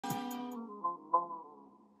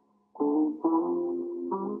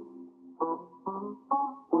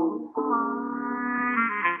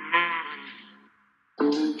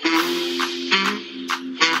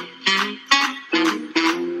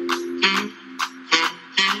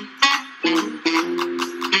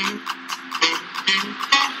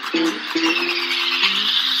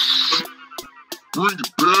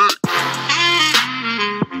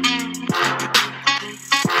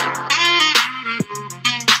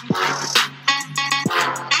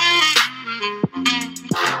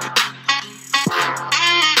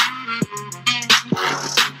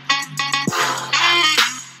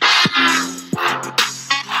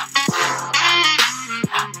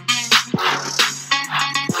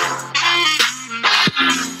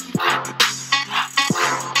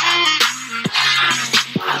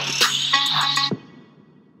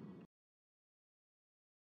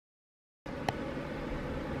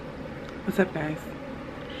up, guys?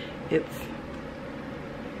 It's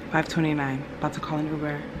 5:29. About to call an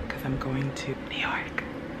Uber because I'm going to New York.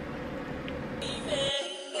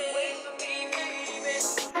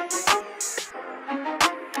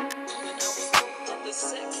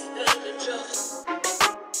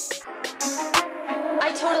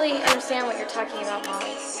 I totally understand what you're talking about,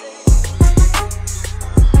 Molly.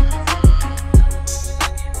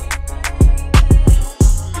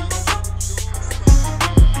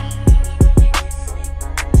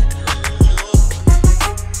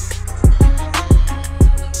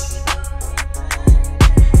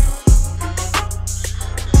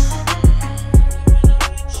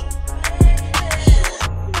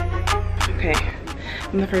 Okay,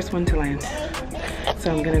 I'm the first one to land,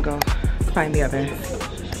 so I'm gonna go find the others.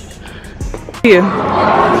 See you.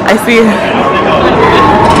 I see you.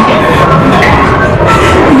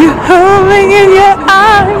 You hold me in your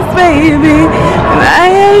arms, baby, and I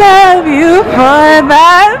love you for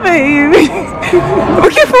that, baby.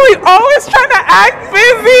 Look at we always trying to act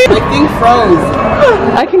busy. My thing froze.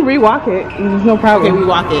 I can re-walk it. There's no problem. Okay,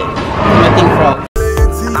 re-walk it. My thing froze.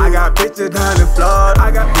 I got pictures down in Florida.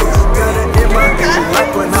 I got pictures down in my kitchen,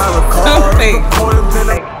 like when I record.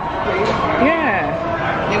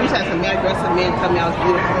 Yeah. Yeah, we just had some mad girls come in and tell me I was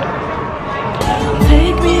beautiful.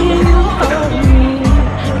 Take me home,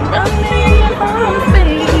 run me home,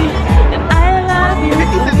 baby, and I love you,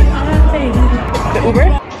 baby. The Uber?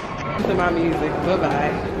 To my music.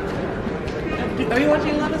 Bye-bye. Are you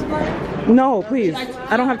watching Love is Blind? No, please.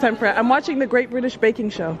 I don't have time for it. I'm watching the Great British Baking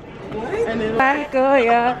Show. I go,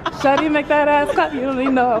 yeah. Shawty make that ass clap, you don't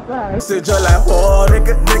need no applause. Sit just like, whoa,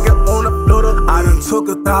 nigga on the floater. I done took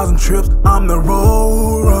 1,000 trips, I'm the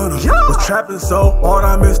road runner. Was trapping so hard,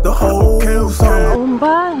 I missed the whole summer.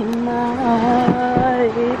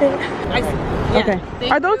 Okay.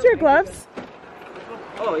 Are those your gloves?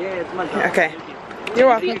 Oh, yeah, it's my dog. Okay. You're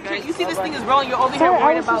welcome. You see this thing is rolling, you're over here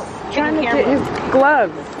worried about trying to get his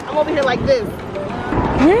gloves. I'm over here like this.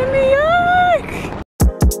 We're in New York!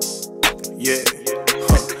 Yeah.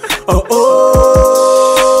 Oh, oh,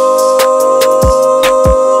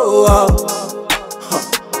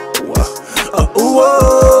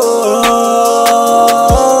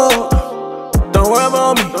 don't worry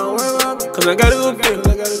about me, cause I got a good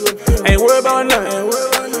feeling. Ain't worried about nothing,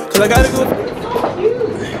 cause I got a good feeling.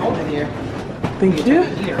 Thank you.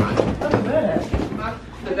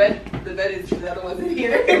 The bed is the other one's in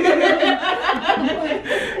here.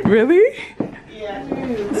 Really? Yeah.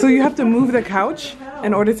 So you have to move the couch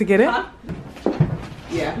in order to get it?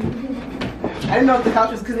 Yeah. I didn't know if the couch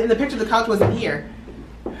was, because in the picture the couch wasn't here.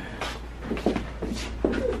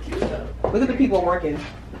 Look at the people working.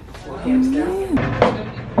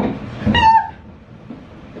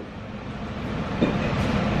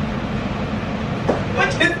 What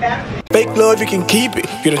just happened? Fake love, you can keep it.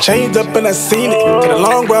 You done changed up and I seen it. Got a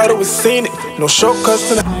long ride, always seen it. No shortcuts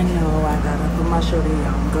to the. I know, I gotta put my shorty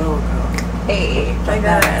on. Go, go. Hey, I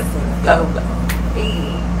gotta go, go.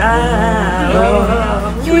 Hey,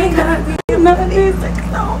 you ain't gotta be none of these things,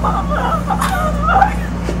 no, mama.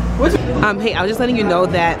 Hey, I was just letting you know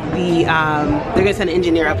that the they're gonna send an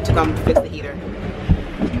engineer up to come fix the heater.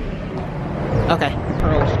 Okay.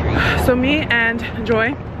 Pearl Street. So me and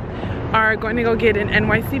Joy are going to go get an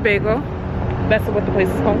NYC bagel. That's what the place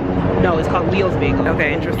is called? No, it's called Wheels Bagel.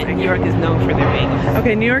 Okay, interesting. And New York is known for their bagels.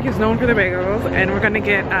 Okay, New York is known for their bagels, and we're gonna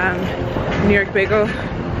get New York bagel,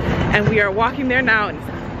 and we are walking there now. And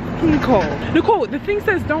it's cold. Nicole, the thing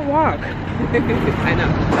says don't walk. I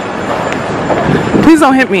know. Please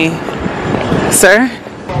don't hit me, sir.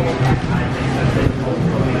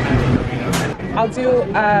 I'll do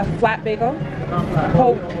a flat bagel,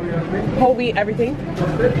 whole wheat, everything.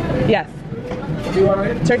 Yes.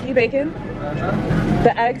 Turkey bacon,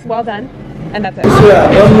 the eggs, well done, and that's it.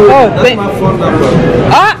 Oh, That's my phone number.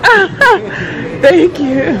 Thank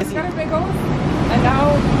you. And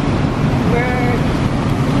now we're...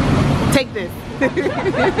 Take this.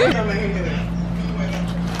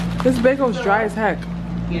 This bagel's dry as heck.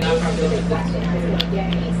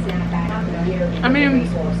 I mean,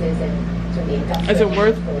 is it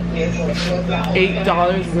worth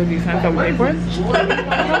 $8 with these cents that we pay for it?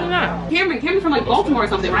 Probably not. Cameron's from like Baltimore or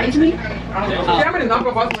something, right? Isn't he? Cameron is not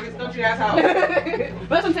from Baltimore. It's country ass house. But that's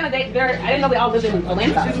what I'm saying. I didn't know they all lived in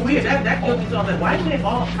Atlanta. It's weird. That guilty song. Like, why do they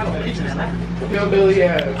all have a picture in that?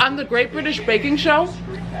 On the Great British Baking Show,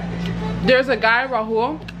 there's a guy,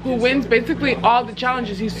 Rahul, who wins basically all the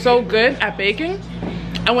challenges. He's so good at baking.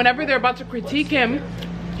 And whenever they're about to critique him,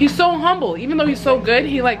 he's so humble. Even though he's so good,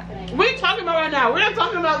 he like... What are you talking about right now? We're not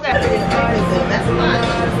talking about that. That's a lot.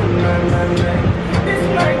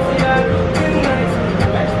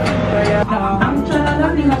 I'm trying to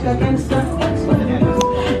love you like a gangster.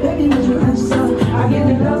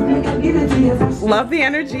 Love the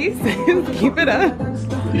energies. Keep it up.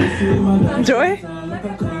 Joy?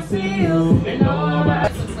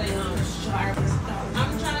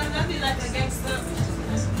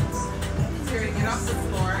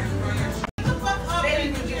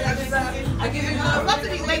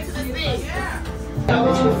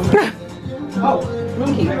 Oh,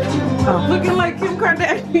 looking like Kim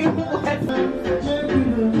Kardashian. I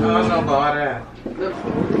don't know about that.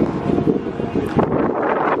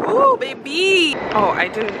 Ooh, baby. Oh, I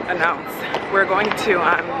didn't announce. We're going to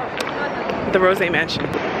the Rose Mansion.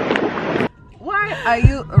 Why are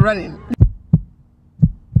you running?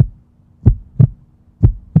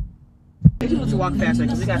 We need to walk faster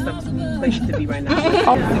because we got stuff places to be right now.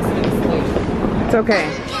 Oh. It's okay.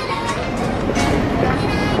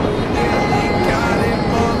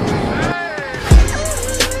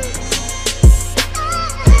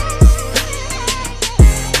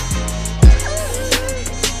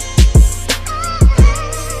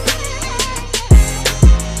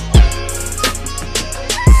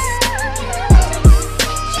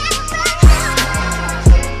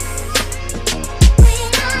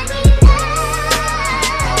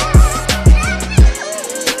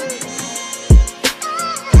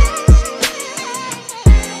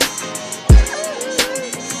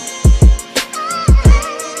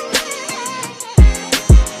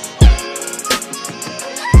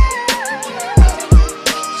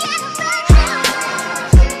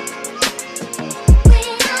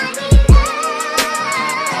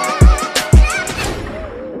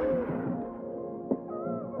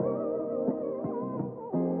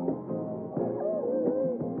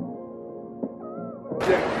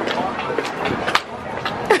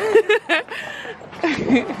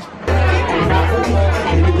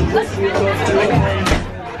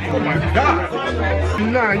 Oh my God!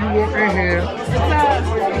 Nah, you walk in here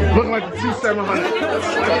looking like the T700.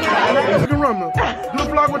 African rum. Do the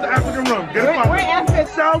vlog with the African rum. Get it poppin'.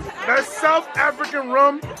 That South African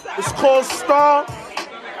rum is called Star.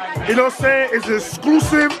 You know what I'm saying? It's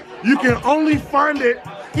exclusive. You can only find it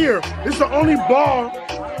here. It's the only bar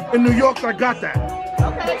in New York that got that.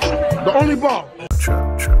 Okay. The only bar.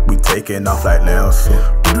 We taking off like Nelson.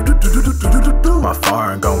 My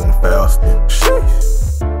foreign going fast.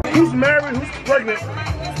 Who's married? Who's pregnant?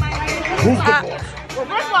 Who's divorced? Well,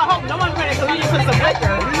 first of all, I hope no one's pregnant because we need to put some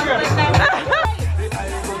liquor.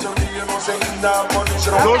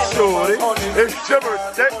 No shorty, it's your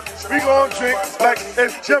birthday. We gon' drink like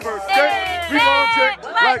it's your birthday. We gon' drink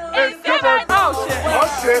like it's your birthday. Oh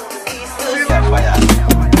shit. Oh shit.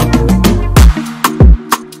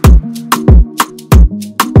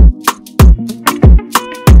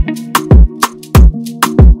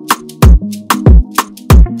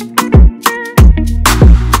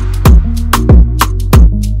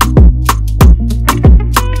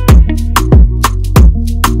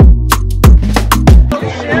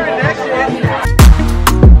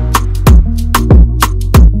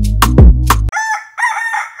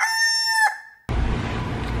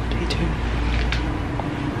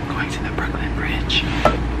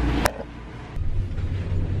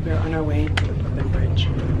 We're on our way to the Brooklyn Bridge.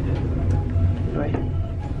 Right.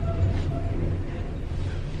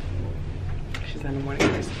 She's on the morning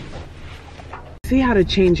cruise. See how to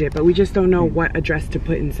change it, but we just don't know what address to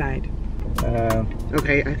put inside.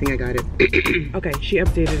 Okay, I think I got it. Okay, she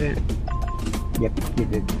updated it. Yep, you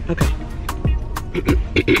did. Okay.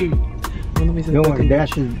 Don't worry,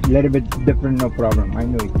 dash is a little bit different, no problem. I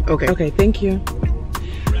know it. Okay. Okay, thank you.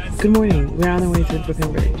 Good morning. We're on our way to the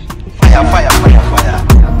Brooklyn Bridge. Fire, fire, fire, fire.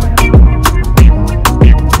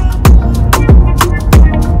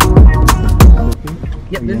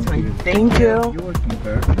 Yep, this one. Thank you.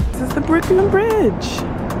 This is the Brooklyn Bridge.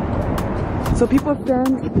 So people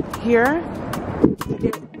stand here to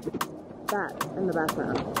get that in the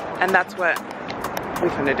background. And that's what we're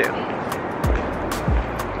gonna do.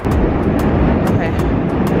 Okay.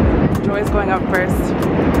 Joy's going up first.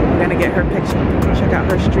 We're gonna get her picture. Check out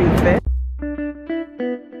her street fit.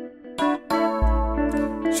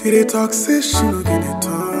 She dey talk, say she no get the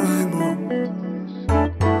time, oh.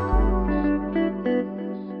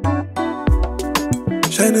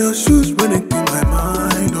 Chanel shoes running through my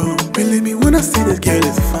mind, oh. Believe me when I say this girl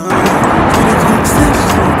is fine. She dey talk, say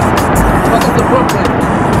she no get the time. Welcome to Brooklyn.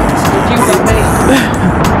 Keep that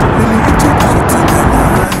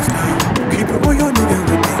Keep it on your nigga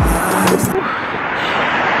with the lives.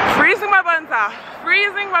 Freezing my buns off.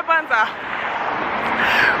 Freezing my buns off.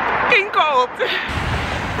 Fucking cold.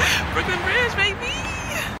 Brooklyn Bridge, baby.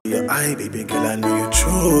 Yeah, I baby girl, I know you're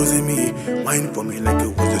choosing me. Wine for me like it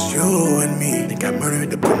was just you and me. Think I murdered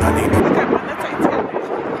the punani.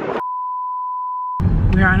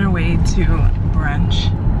 We're on our way to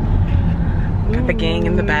brunch. Got the gang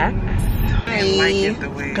in the back. I like it the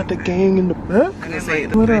way. Got the gang in the back. I didn't say it.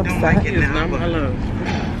 I don't like it now. I love.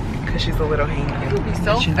 Cause she's a little hanky. Be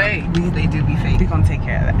so fake. They do be fake. We gonna take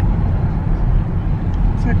care of that.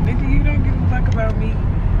 It's like, nigga, you don't give a fuck about me.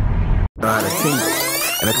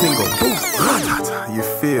 And a tingle, boom, you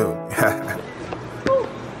feel.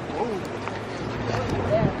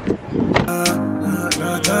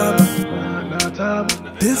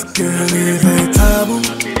 This girl is a taboo,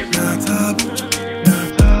 not taboo, not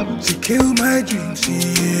taboo. She killed my dream, she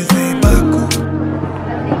is a baku.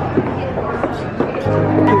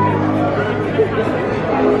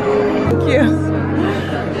 Thank you.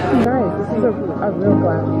 Nice, this is a real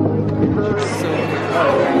glass.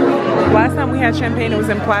 Last time we had champagne, it was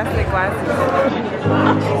in plastic glasses.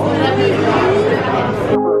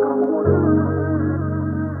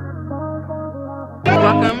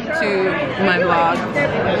 Welcome to my vlog.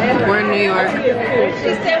 We're in New York. I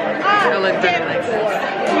look better like this.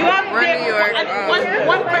 We're in New York.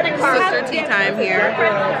 Sister tea time here.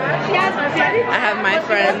 I have my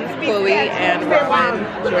friends Chloe and Robin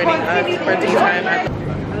joining us for tea time.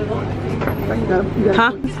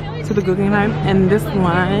 Huh? To the Guggenheim, and this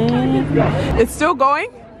line, it's still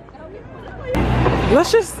going.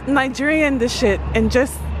 Let's just Nigerian this shit and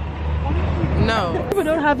just no. We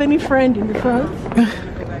don't have any friend in the front.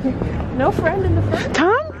 No friend in the front.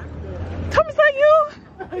 Tom? Tom, is that you?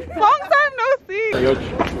 Long time no see.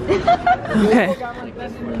 Okay.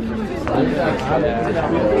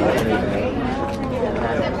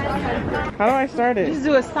 How do I start it? Just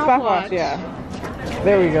do a stopwatch. Yeah.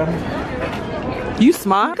 There we go. You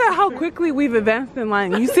smart? Look at how quickly we've advanced in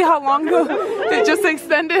line. You see how long it just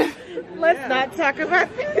extended? Let's not talk about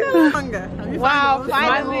it. Wow,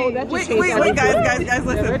 finally. Wait, guys,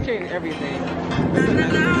 listen. They're changing everything.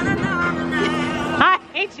 I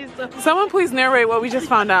hate you so. Someone please narrate what we just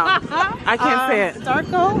found out. I can't say it.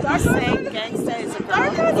 Darko? Saying gangsta is a girl.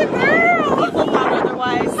 Darko's a girl! People thought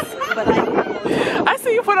otherwise, but I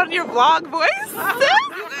see you put on your vlog voice. No.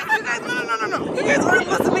 You guys aren't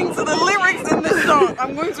listening to the lyrics in this song.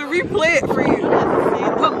 I'm going to replay it for you.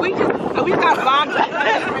 Look, we got bombs.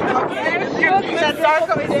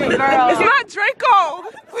 Darko is a girl. It's not Draco.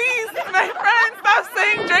 Please, my friend, stop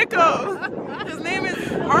saying Draco. His name is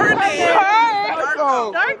Hardy.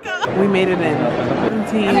 Darko. We made it in.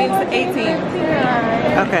 18.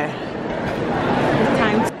 Okay.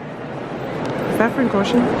 Time. Is that Frank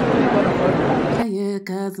Ocean?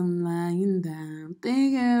 Cause I'm lying down,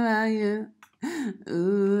 thinking about you.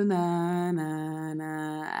 Ooh, nah, nah,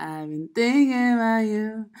 nah. I've been thinking about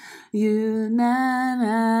you. You, nah,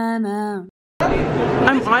 nah, nah.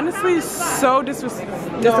 I'm honestly so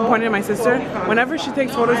disappointed in my sister. Whenever she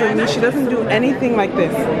takes photos of me, she doesn't do anything like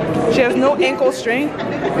this. She has no ankle strength.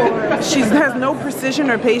 She has no precision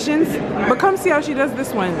or patience. But come see how she does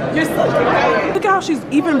this one. Look at how she's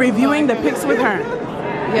even reviewing the pics with her.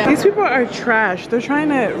 Yeah. These people are trash. They're trying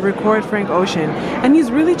to record Frank Ocean, and he's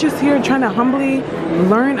really just here trying to humbly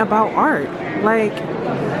learn about art. Like,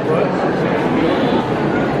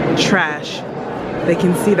 trash. They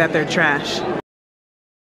can see that they're trash.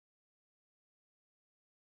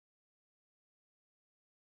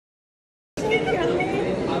 See,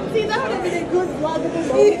 that would have been a good vlog of the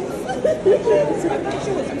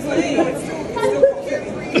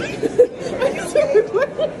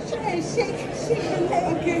Shake and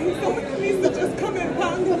leg. Okay, someone needs to just come and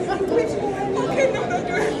pound the sandwich. Okay, no,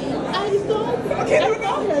 do it. I thought. Okay,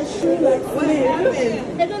 no. Her shoe like what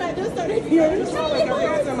happened? And then I just started hearing.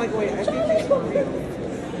 I'm like, wait, I think it's for real.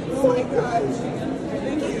 Oh my gosh.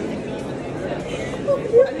 Thank you.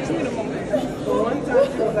 I just need a moment. One time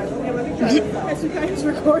she was like, okay, let me try this out. And she was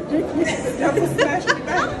recording. The devil smashed me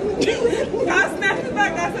back. God smashed me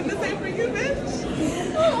back. I said, this ain't for you, bitch.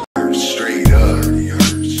 Straight up.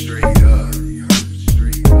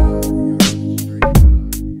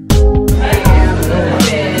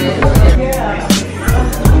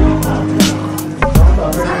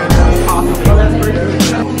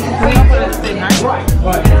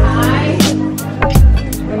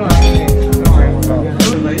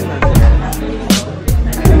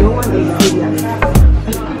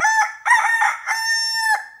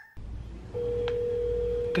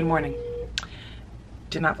 Good morning.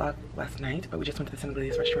 Did not vlog last night, but we just went to the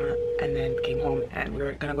Senegalese restaurant and then came home, and we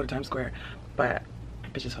were gonna go to Times Square, but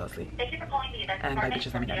bitches fell asleep. And by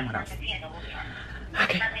bitches I mean everyone else.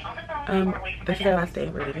 Okay. This is our last day.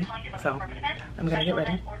 We're leaving, so I'm gonna get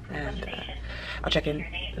ready and I'll check in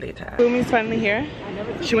later. Bumi's finally here.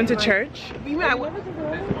 She went to church. When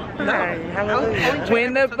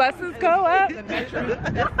the buses go up,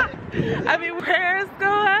 I mean prayers go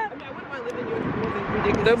up,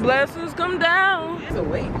 the blessings come down.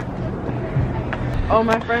 Oh,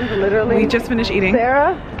 my friends literally. We just finished eating.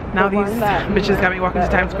 Sarah. Now these bitches got me walking to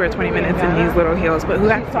Times Square 20 minutes in these little heels. But who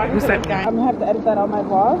sent me? I'm gonna have to edit that on my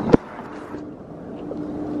vlog.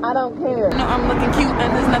 I don't care. No, I'm looking cute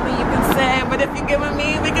and there's nothing you can say. But if you're giving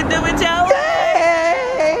me, we can do it your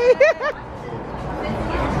way.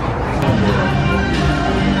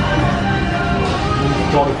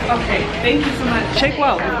 Okay, thank you so much. Shake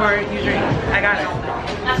well before you drink. I got it.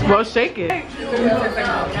 Well, shake it.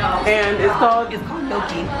 And it's called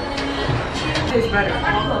milky. It's better.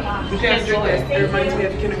 You can't drink this. It reminds me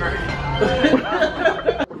of kindergarten.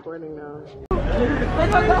 Recording now.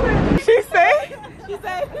 She said,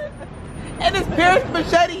 and it's Paris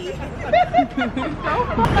machete.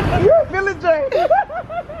 You're a villager.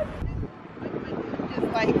 Just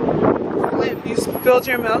like, You spilled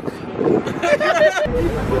your milk.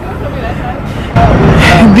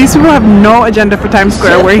 These people have no agenda for Times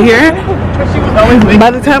Square. We're here.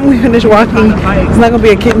 By the time we finish walking, it's not gonna be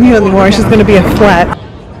a kitten hill anymore. It's just gonna be a flat.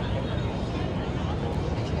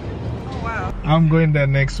 I'm going there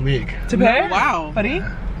next week. To pay? Wow. Buddy?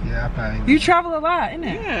 Yeah, Paris. You travel a lot,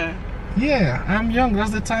 innit? yeah. Yeah, I'm young.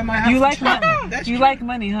 That's the time I have You to like travel. money? You like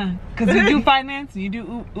money, huh? Because you do finance, you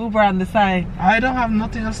do Uber on the side. I don't have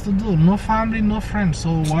nothing else to do. No family, no friends. So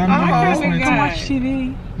why am I wasting my You time? watch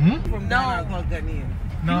TV. From Ghana called Ghanaian.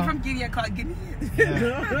 No. People from Guinea are called Guineans.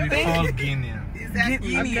 Yeah, we call Guinean.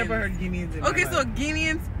 Exactly. I've never heard Guineans. Okay, so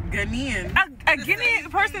Guineans, Ghanaian. A Guinean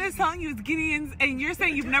person is telling you it's Guineans, and you're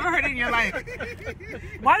saying you've never heard it in your life.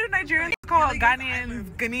 Why do Nigerians call Ghanaians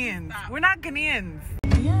Ghanaians? We're not Ghanaians.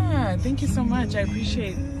 Yeah, thank you so much. I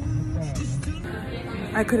appreciate it.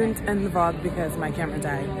 I couldn't end the vlog because my camera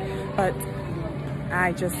died, but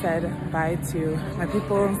I just said bye to my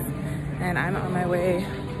people, and I'm on my way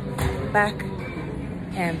back,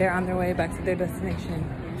 and they're on their way back to their destination.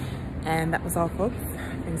 And that was all, folks.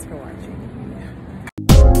 Thanks for watching.